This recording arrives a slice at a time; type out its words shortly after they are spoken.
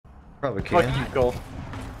Probably can. Fuck you, Cole.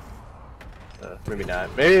 Maybe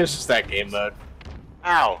not. Maybe it's just that game mode.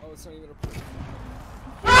 Ow! Oh, it's not even a...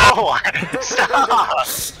 Oh! Stop!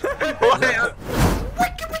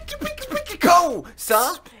 Go,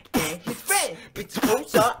 son, and his friend. It's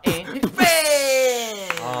Rosa and his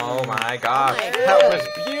friend. Oh my god, that was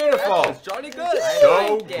beautiful. That was jolly good.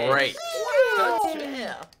 So great. Wow.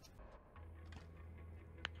 Yeah.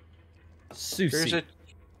 Susie.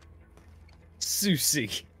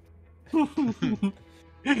 Susie.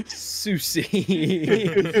 Susie.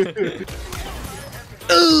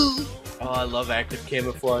 Oh, I love active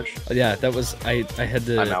camouflage. Yeah, that was I had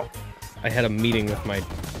to. I'm out. I had a meeting with my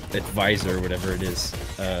advisor, whatever it is.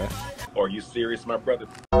 Are you serious, my brother?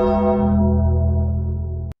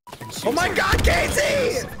 Oh my god,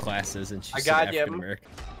 Casey! Classes, and she's I got African you. American.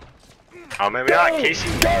 Oh, maybe not, Casey.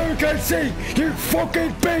 Go, Casey! You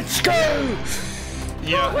fucking bitch, go!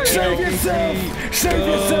 Yeah. Save yourself! Save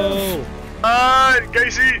yourself!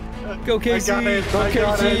 Casey! Go Casey! Go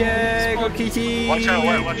Casey! Yeah, go Casey! Watch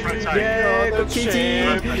out, watch right side. Yeah, go Casey!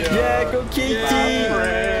 Yeah, go Casey!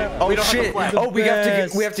 Oh shit! Oh, we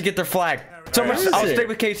have to get their flag. So much. I'll stay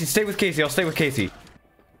with Casey. Stay with Casey. I'll stay with Casey.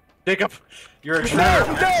 Jacob, you're a traitor. No!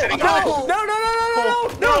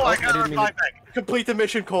 I got our flag back. Complete the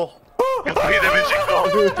mission, Cole. Complete the mission, Cole.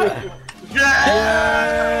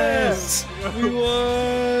 Yes! We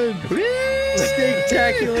won!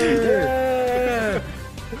 Spectacular!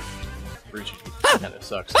 That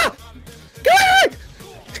sucks.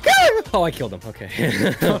 Oh, I killed him. Okay.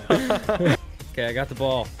 Okay, I got the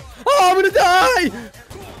ball. Oh, I'm gonna die!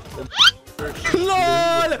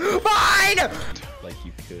 LOL! Mine! Like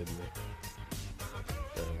you could.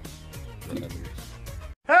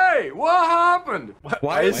 Hey, what happened?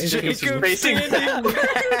 Why is Jacob Jacob facing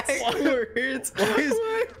backwards? Why is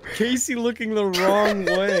Casey looking the wrong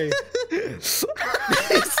way?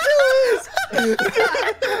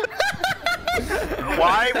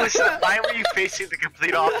 Why were you facing the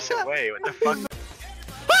complete opposite way? What the fuck?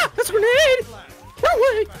 Ah! That's a grenade! Run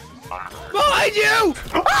away! Behind you!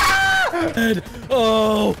 Ah!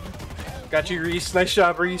 Oh! Got you, Reese. Nice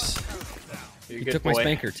job, Reese. He took my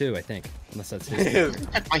spanker too, I think. Unless that's his.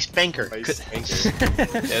 My spanker.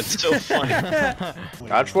 That's so funny.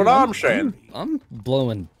 That's what I'm saying. I'm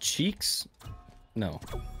blowing cheeks. No.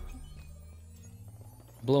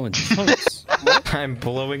 Blowing chunks. I'm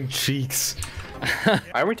blowing cheeks. Why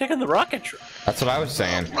are we taking the rocket trip? That's what I was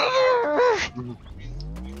saying.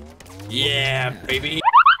 Yeah, baby.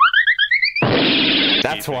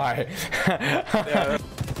 That's why.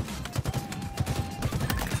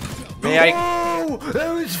 May I? Oh,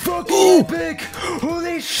 that was fucking epic!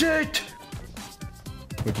 Holy shit!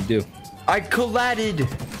 What'd you do? I collided.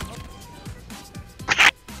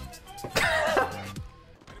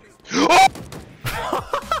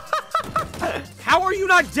 How are you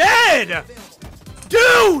not dead?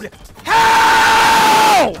 Dude!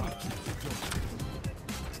 How?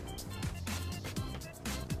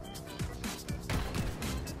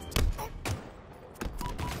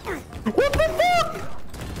 What the fuck?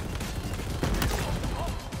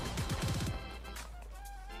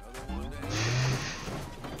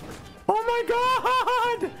 Oh my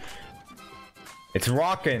god! It's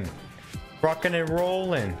rocking. Rocking and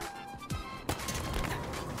rolling.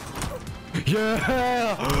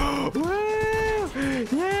 Yeah! Woo!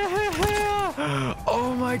 Yeah!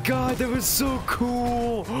 Oh my god, that was so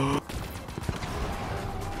cool!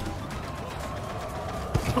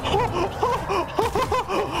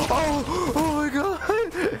 Oh my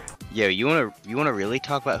god! Yo, you wanna really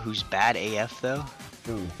talk about who's bad AF though?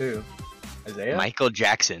 Who? Isaiah? Michael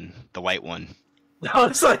Jackson, the white one. No,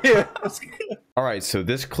 it's not you. Alright, so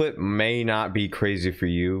this clip may not be crazy for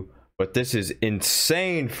you, but this is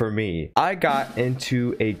insane for me. I got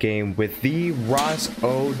into a game with the Ross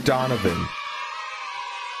O'Donovan.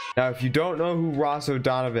 Now, if you don't know who Ross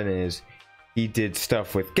O'Donovan is, he did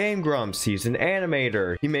stuff with Game Grumps. He's an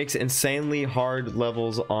animator. He makes insanely hard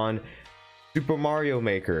levels on Super Mario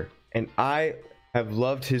Maker. And I have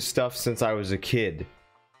loved his stuff since I was a kid.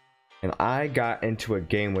 And I got into a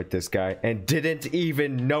game with this guy and didn't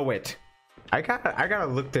even know it. I gotta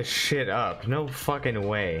look this shit up. No fucking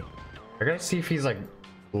way. I gotta see if he's like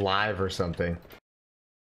live or something.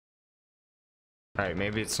 Alright,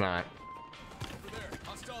 maybe it's not.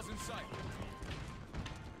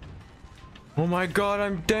 Oh my god,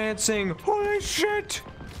 I'm dancing! Holy shit!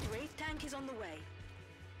 Brave tank is on the way.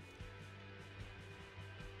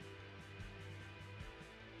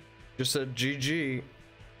 Just said GG.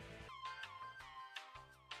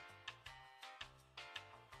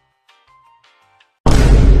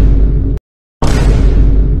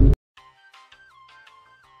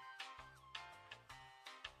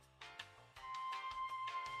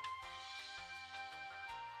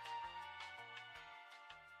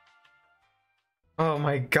 Oh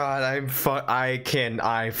my god,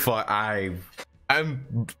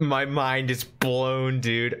 my mind is blown,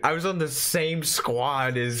 dude. I was on the same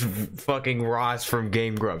squad as fucking Ross from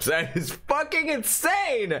Game Grumps. That is fucking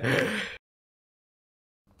insane.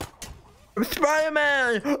 I'm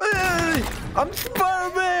Spider-Man. I'm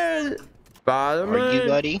Spider-Man. Spider-Man. Are you,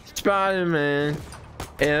 buddy? Spider-Man.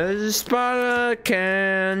 Is a spider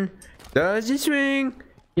can. Does he swing?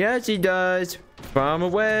 Yes, he does. From a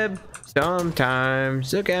web.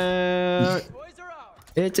 Sometimes. Look out.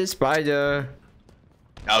 It's a spider.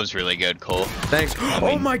 That was really good, Cole. Thanks.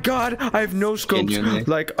 Oh my god, I have no scopes.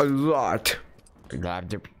 Like a lot.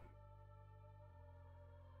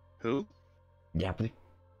 Who? Yeah, please.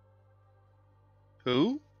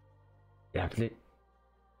 Who? Yeah, please.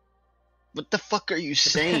 What the fuck are you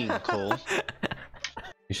saying, Cole?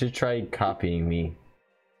 You should try copying me.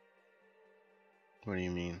 What do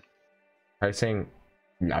you mean? Try saying.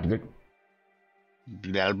 Blah, blah,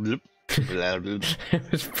 blah, blah.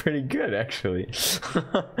 It was pretty good, actually. Nice,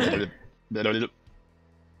 but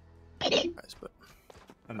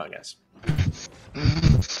I'm not guess.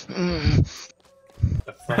 The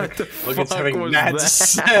fuck? Look at having mad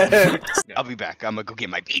sex. I'll be back. I'm gonna go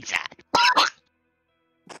get my pizza.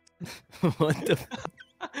 What the?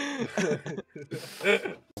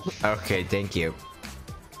 Okay, thank you.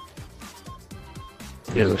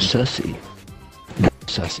 Yo, sussy.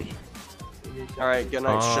 Sussy. Alright, good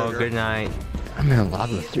night, sugar. Good night. I'm in a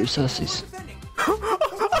lobby with 3 sussies.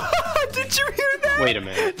 Did you hear that? Wait a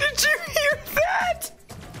minute. Did you hear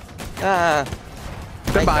that?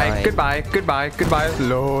 Goodbye, Goodbye.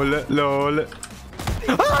 Lol.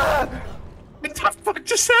 Ah! What the fuck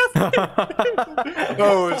just happened?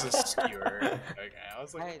 Oh, it was a skewer. Okay, I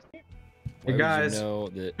was like... You guys. Know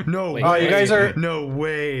that... No. Wait, oh, you guys are... No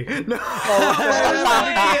way. No.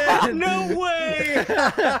 No way.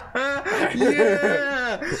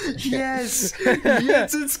 Yeah. Yes.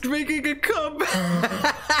 Yes, it's making a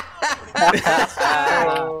comeback.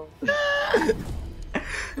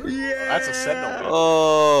 Yeah. That's a sentinel.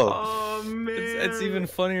 Oh man. It's even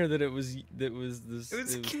funnier that it was this. It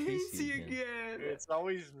was Casey again. It's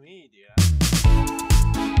always me, dude.